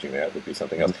 Just changing that would be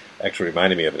something else. Actually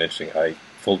reminded me of an interesting,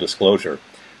 full disclosure,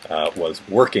 was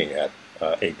working at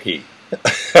AP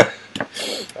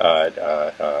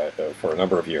for a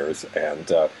number of years,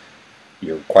 and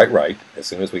you're quite right. As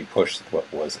soon as we pushed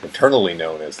what was internally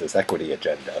known as this equity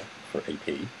agenda for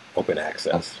AP, open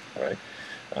access, right,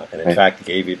 and in fact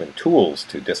gave even tools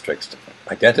to districts to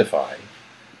identify,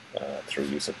 through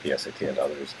use of PSAT and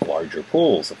others, larger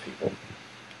pools of people,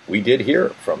 we did hear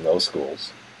from those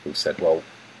schools who said, well,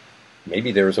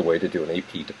 maybe there's a way to do an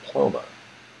AP diploma.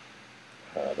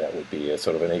 That would be a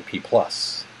sort of an AP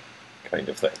plus kind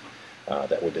of thing.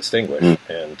 That would distinguish,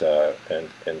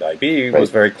 and IB was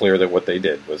very clear that what they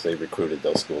did was they recruited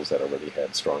those schools that already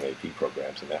had strong AP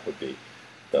programs, and that would be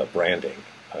the branding,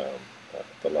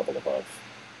 the level above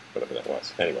whatever that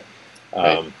was. Anyway,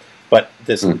 but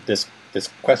this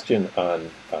question on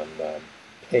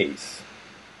pace,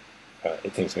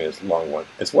 it seems to me is a long one,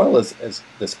 as well as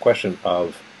this question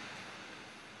of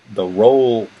the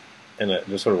role, and I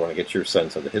just sort of want to get your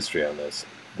sense of the history on this.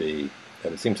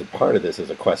 And it seems that part of this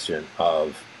is a question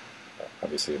of,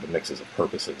 obviously, the mixes of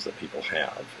purposes that people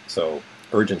have. So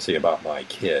urgency about my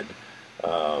kid,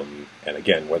 and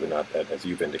again, whether or not that, as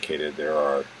you've indicated, there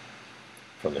are,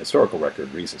 from the historical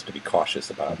record, reasons to be cautious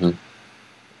about, no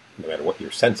matter what your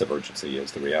sense of urgency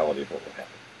is, the reality of what will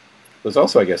happen. There's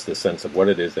also, I guess, this sense of what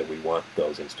it is that we want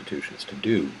those institutions to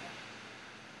do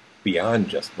beyond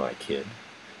just my kid.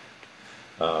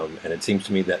 And it seems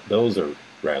to me that those are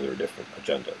rather different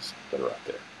agendas that are out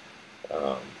there.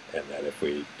 And that if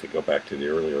we, to go back to the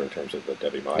earlier in terms of the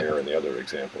Debbie Meyer and the other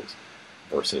examples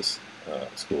versus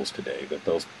schools today, that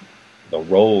the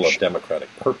role of democratic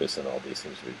purpose in all these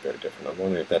seems to be very different. I'm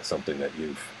wondering if that's something that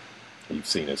you've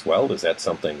seen as well. Is that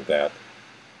something that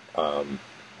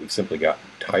we've simply gotten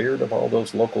tired of all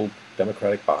those local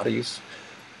democratic bodies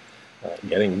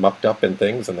getting mucked up in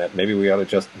things, and that maybe we ought to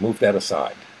just move that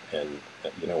aside? And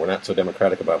we're not so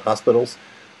democratic about hospitals.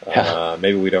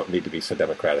 Maybe we don't need to be so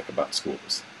democratic about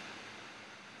schools.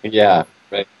 Yeah,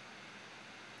 right.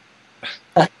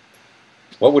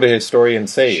 What would a historian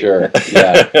say? Sure.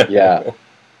 Yeah.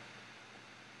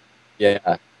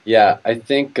 I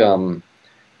think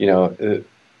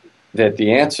that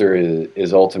the answer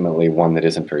is ultimately one that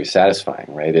isn't very satisfying,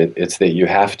 right? It's that you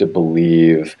have to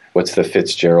believe, what's the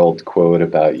Fitzgerald quote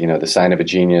about, the sign of a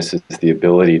genius is the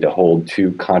ability to hold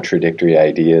two contradictory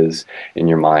ideas in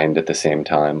your mind at the same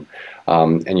time.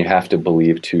 And you have to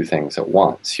believe two things at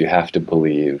once. You have to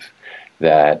believe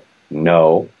that,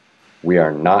 no, we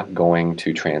are not going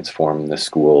to transform the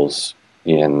schools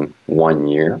in 1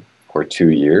 year or 2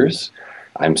 years.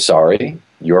 I'm sorry.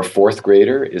 Your fourth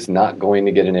grader is not going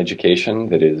to get an education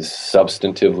that is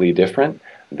substantively different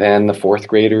than the fourth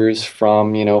graders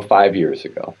from, 5 years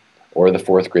ago. or the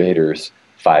fourth graders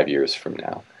 5 years from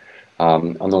now.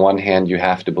 On the one hand, you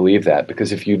have to believe that,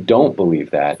 because if you don't believe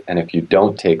that, and if you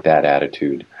don't take that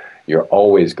attitude, you're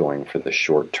always going for the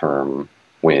short-term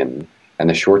win, and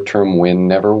the short-term win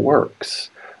never works.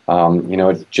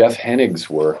 Jeff Hennig's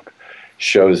work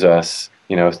shows us,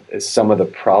 some of the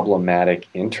problematic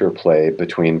interplay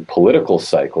between political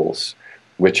cycles,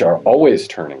 which are always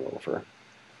turning over,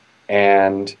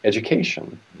 and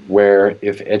education, where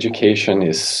if education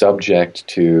is subject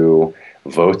to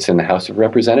votes in the House of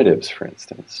Representatives, for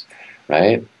instance,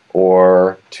 right?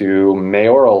 Or to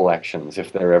mayoral elections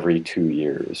if they're every 2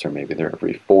 years, or maybe they're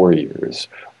every 4 years,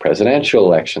 presidential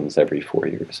elections every 4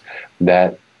 years,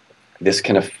 that this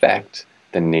can affect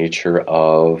the nature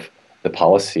of the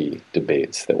policy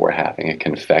debates that we're having. It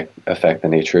can affect the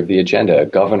nature of the agenda. A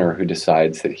governor who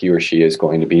decides that he or she is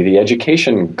going to be the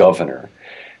education governor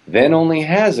then only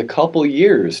has a couple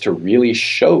years to really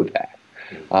show that.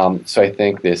 So I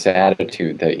think this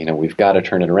attitude that, we've got to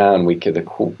turn it around. The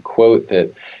quote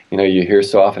that, you hear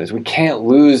so often is, we can't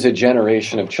lose a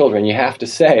generation of children. You have to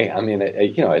say,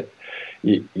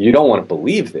 you don't want to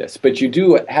believe this, but you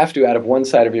do have to, out of one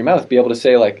side of your mouth, be able to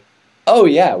say, like, oh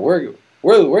yeah, we're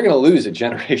going to lose a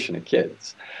generation of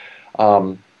kids.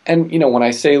 And when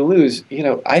I say lose,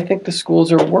 I think the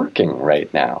schools are working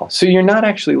right now. So you're not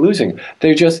actually losing.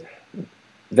 They're just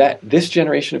that this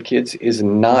generation of kids is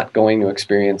not going to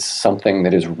experience something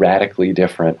that is radically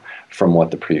different from what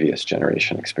the previous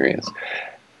generation experienced.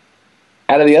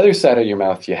 Out of the other side of your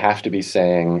mouth, you have to be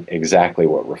saying exactly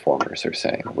what reformers are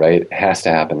saying, right? It has to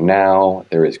happen now.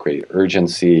 There is great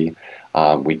urgency.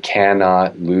 We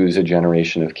cannot lose a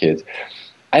generation of kids.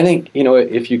 I think,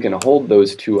 if you can hold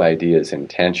those two ideas in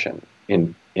tension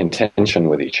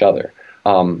with each other,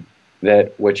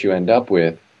 that what you end up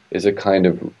with is a kind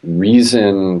of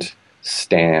reasoned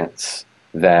stance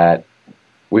that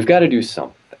we've got to do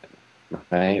something,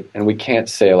 right? And we can't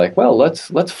say, like, well,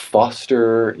 let's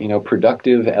foster,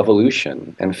 productive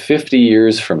evolution, and 50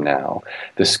 years from now,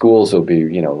 the schools will be,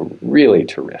 really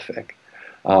terrific.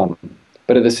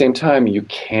 But at the same time, you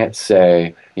can't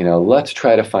say, let's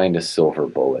try to find a silver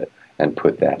bullet and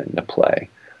put that into play.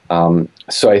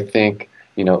 So I think,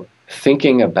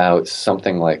 thinking about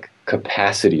something like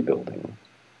capacity building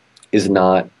is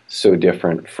not so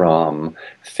different from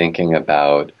thinking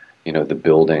about, the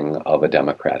building of a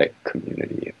democratic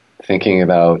community, thinking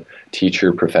about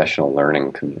teacher professional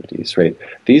learning communities, right?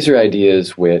 These are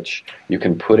ideas which you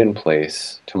can put in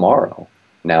place tomorrow.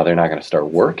 Now, they're not going to start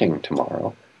working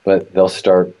tomorrow, but they'll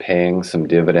start paying some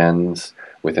dividends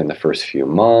within the first few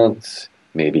months,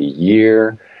 maybe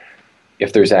year.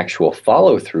 If there's actual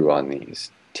follow-through on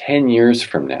these, 10 years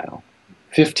from now,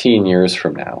 15 years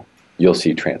from now, you'll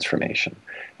see transformation.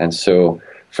 And so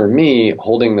for me,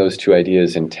 holding those two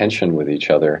ideas in tension with each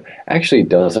other actually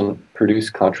doesn't produce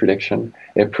contradiction.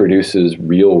 It produces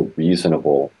real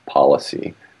reasonable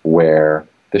policy where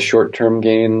the short-term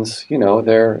gains,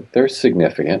 they're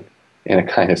significant in a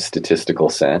kind of statistical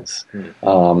sense.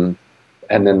 And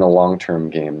then the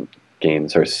long-term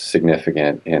gains are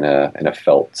significant in a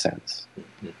felt sense.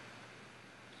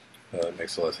 That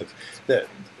makes a lot of sense.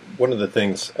 One of the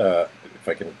things, if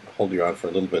I can hold you on for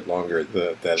a little bit longer,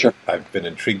 that Sure. I've been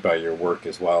intrigued by your work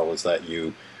as well, is that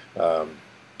you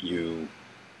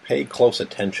pay close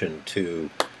attention to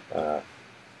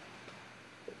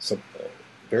some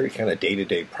very kind of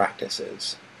day-to-day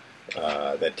practices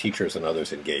that teachers and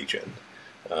others engage in,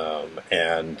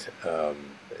 and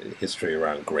history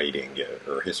around grading,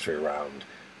 or history around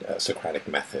Socratic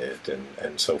method,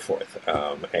 and so forth.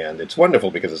 And it's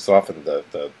wonderful because it's often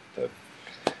the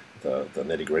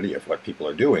nitty-gritty of what people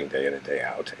are doing day in and day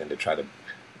out, and to try to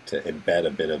embed a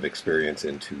bit of experience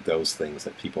into those things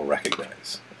that people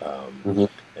recognize. And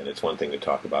it's one thing to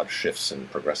talk about shifts and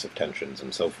progressive tensions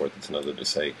and so forth. It's another to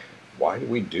say, why do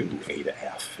we do A to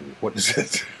F? And what is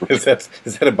it? Is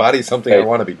that embody something I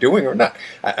want to be doing or not?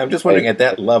 I'm just wondering at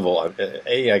that level,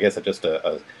 I guess just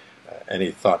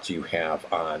any thoughts you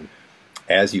have on,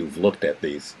 as you've looked at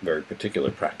these very particular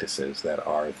practices that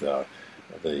are the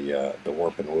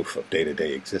warp and woof of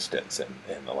day-to-day existence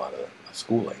and a lot of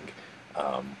schooling,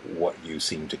 what you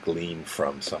seem to glean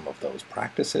from some of those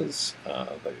practices.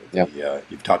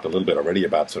 You've talked a little bit already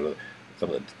about sort of some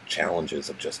of the challenges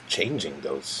of just changing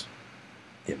those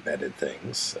embedded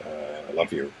things. I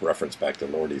love your reference back to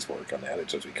Lordy's work on that. It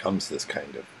just becomes this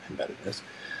kind of embeddedness.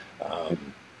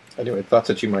 Anyway, thoughts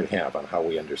that you might have on how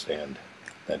we understand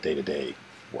that day-to-day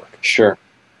work. Sure.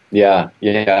 Yeah.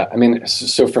 I mean,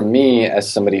 so for me,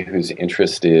 as somebody who's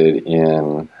interested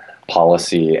in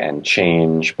policy and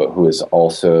change, but who is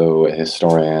also a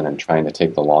historian and trying to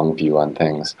take the long view on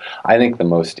things. I think the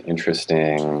most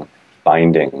interesting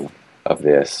finding of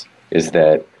this is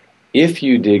that if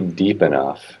you dig deep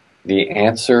enough, the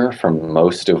answer for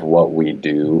most of what we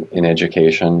do in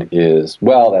education is,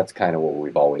 well, that's kind of what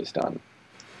we've always done,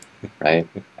 right?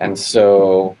 And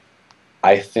so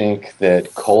I think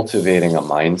that cultivating a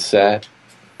mindset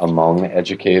among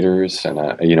educators, and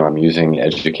I'm using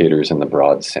educators in the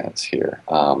broad sense here,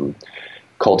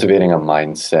 cultivating a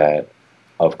mindset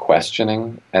of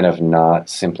questioning and of not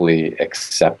simply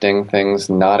accepting things,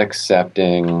 not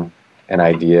accepting an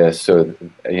idea. So,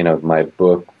 my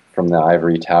book From the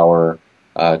Ivory Tower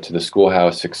to the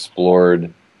Schoolhouse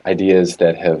explored ideas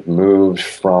that have moved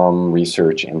from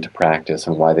research into practice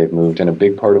and why they've moved. And a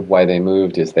big part of why they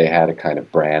moved is they had a kind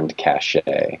of brand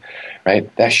cachet, right?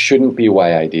 That shouldn't be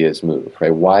why ideas move,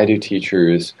 right? Why do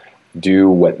teachers do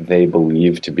what they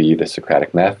believe to be the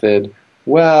Socratic method?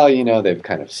 Well, they've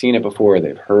kind of seen it before,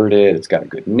 they've heard it, it's got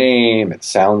a good name, it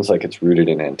sounds like it's rooted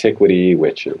in antiquity,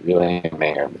 which it really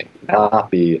may or may not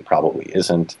be, it probably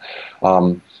isn't.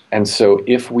 And so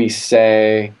if we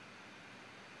say,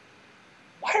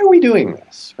 why are we doing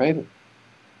this, right?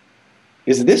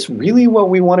 Is this really what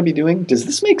we want to be doing? Does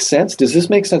this make sense? Does this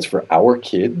make sense for our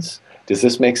kids? Does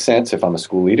this make sense if I'm a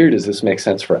school leader? Does this make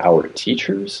sense for our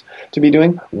teachers to be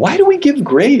doing? Why do we give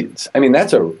grades? I mean,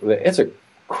 it's a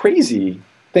crazy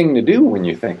thing to do when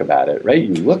you think about it, right?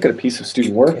 You look at a piece of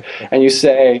student work and you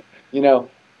say,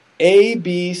 A,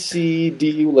 B, C,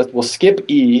 D, we'll skip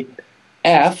E,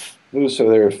 F.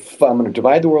 So I'm going to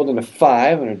divide the world into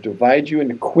 5. I'm going to divide you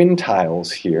into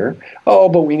quintiles here. Oh,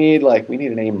 but we need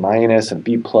an A minus, a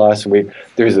B plus.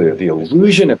 There's the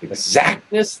illusion of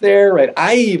exactness there, right?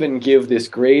 I even give this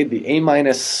grade the A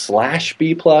minus /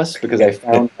 B plus because I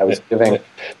found I was giving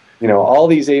all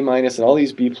these A minus and all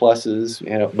these B pluses,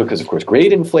 because of course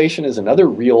grade inflation is another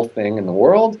real thing in the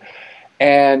world.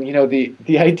 And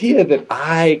the idea that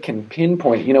I can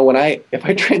pinpoint, if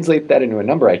I translate that into a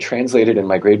number, I translate it in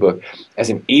my gradebook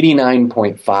as an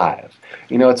 89.5.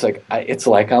 It's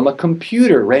like I'm a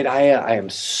computer, right? I am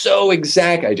so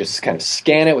exact. I just kind of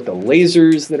scan it with the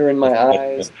lasers that are in my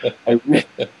eyes. I read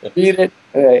it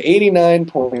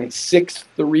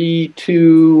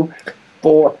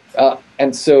 89.6324.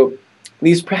 And so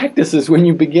these practices, when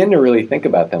you begin to really think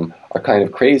about them, are kind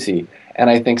of crazy. And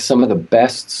I think some of the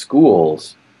best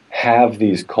schools have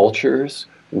these cultures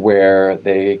where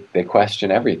they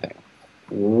question everything.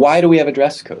 Why do we have a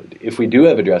dress code? If we do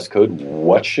have a dress code,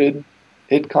 what should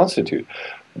it constitute?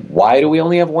 Why do we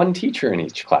only have one teacher in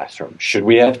each classroom? Should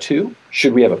we have 2?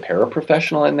 Should we have a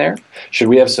paraprofessional in there? Should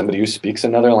we have somebody who speaks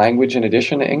another language in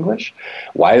addition to English?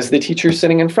 Why is the teacher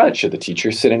sitting in front? Should the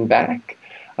teacher sit in back?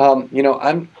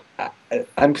 I'm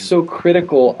so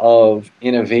critical of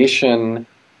innovation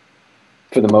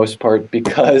for the most part,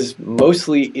 because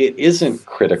mostly it isn't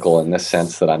critical in the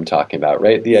sense that I'm talking about,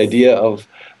 right? The idea of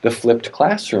the flipped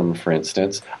classroom, for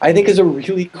instance, I think is a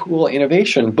really cool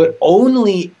innovation, but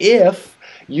only if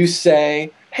you say,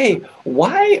 hey,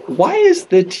 why is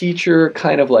the teacher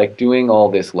kind of like doing all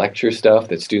this lecture stuff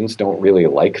that students don't really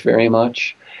like very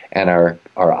much and are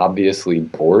obviously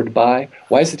bored by?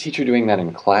 Why is the teacher doing that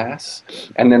in class?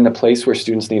 And then the place where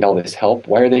students need all this help,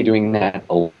 why are they doing that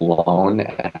alone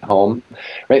at home?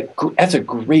 Right? That's a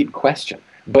great question.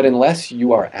 But unless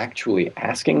you are actually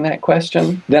asking that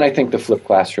question, then I think the flipped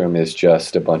classroom is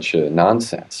just a bunch of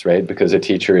nonsense, right? Because a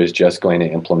teacher is just going to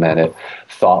implement it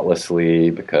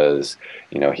thoughtlessly because,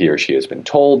 he or she has been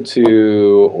told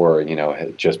to, or,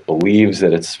 just believes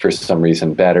that it's for some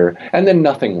reason better, and then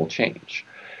nothing will change.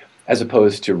 As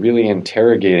opposed to really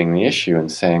interrogating the issue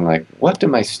and saying, like, what do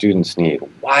my students need?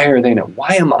 Why are they not?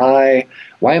 Why am I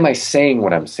saying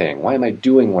what I'm saying? Why am I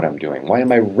doing what I'm doing? Why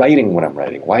am I writing what I'm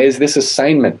writing? Why is this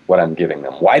assignment what I'm giving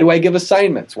them? Why do I give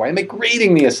assignments? Why am I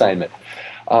grading the assignment?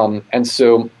 And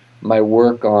so my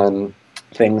work on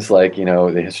things like,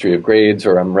 the history of grades,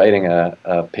 or I'm writing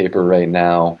a paper right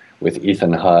now with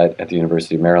Ethan Hutt at the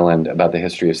University of Maryland about the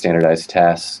history of standardized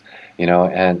tests.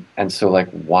 And so like,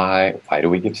 why do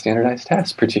we give standardized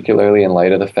tests, particularly in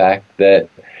light of the fact that,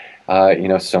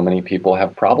 so many people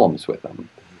have problems with them,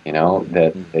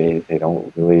 that they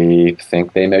don't really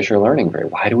think they measure learning very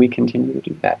well. Why do we continue to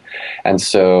do that? And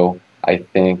so I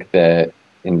think that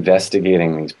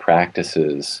investigating these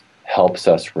practices helps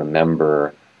us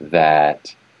remember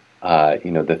that,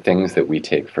 the things that we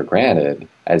take for granted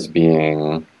as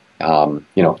being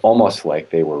almost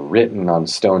like they were written on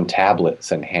stone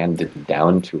tablets and handed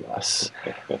down to us,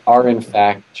 are in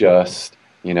fact just,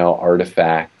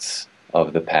 artifacts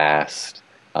of the past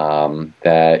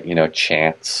that,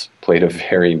 chance played a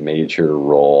very major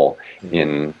role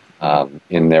in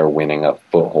their winning a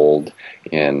foothold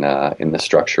in the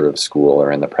structure of school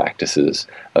or in the practices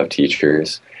of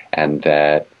teachers, and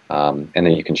that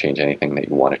you can change anything that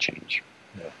you want to change.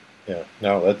 Yeah, yeah.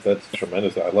 No, that's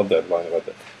tremendous. I love that line about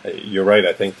that. You're right.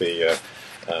 I think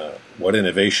what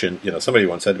innovation. Somebody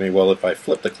once said to me, "Well, if I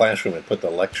flip the classroom and put the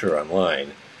lecture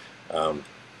online,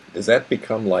 does that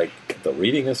become like the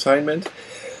reading assignment?"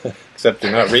 Except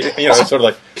you're not reading. It's sort of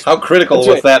like, how critical That's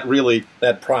was right. that really?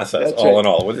 That process, That's all right. in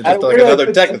all, was it just like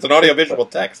another text? It's an audiovisual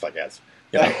text, I guess.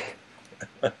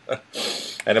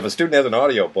 And if a student has an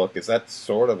audio book, is that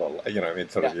sort of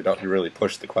sort of you really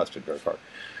push the question very far.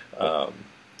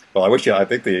 Well, I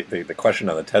think the question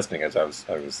on the testing is I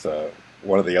was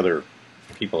one of the other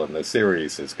people in this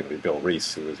series is going to be Bill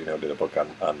Reese, who did a book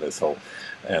on this whole,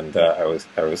 and I was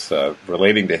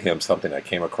relating to him something I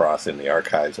came across in the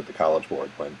archives of the College Board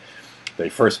when they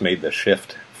first made the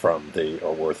shift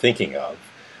or were thinking of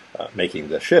making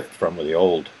the shift from the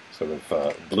old sort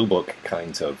of blue book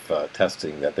kinds of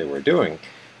testing that they were doing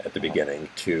at the beginning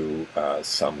to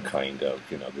some kind of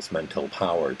this mental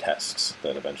power tests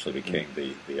that eventually became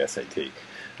the SAT.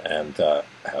 And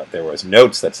there was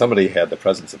notes that somebody had the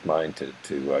presence of mind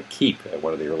to keep at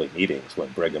one of the early meetings when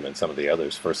Brigham and some of the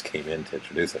others first came in to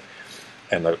introduce it.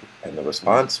 And the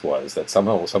response was that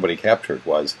somehow somebody captured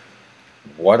was,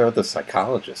 what are the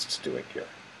psychologists doing here?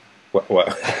 What?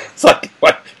 It's like,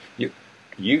 what?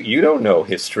 You don't know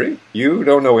history. You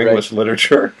don't know English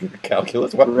literature,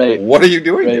 calculus. What are you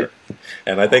doing here?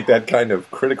 And I think that kind of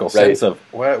critical sense of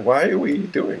why are we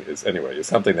doing this anyway is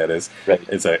something that is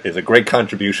a great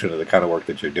contribution to the kind of work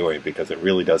that you're doing, because it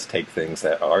really does take things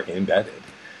that are embedded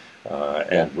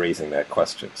and raising that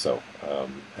question. So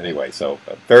anyway,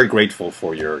 very grateful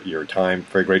for your time.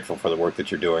 Very grateful for the work that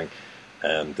you're doing,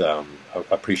 and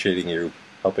appreciating you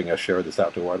helping us share this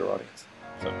out to a wider audience.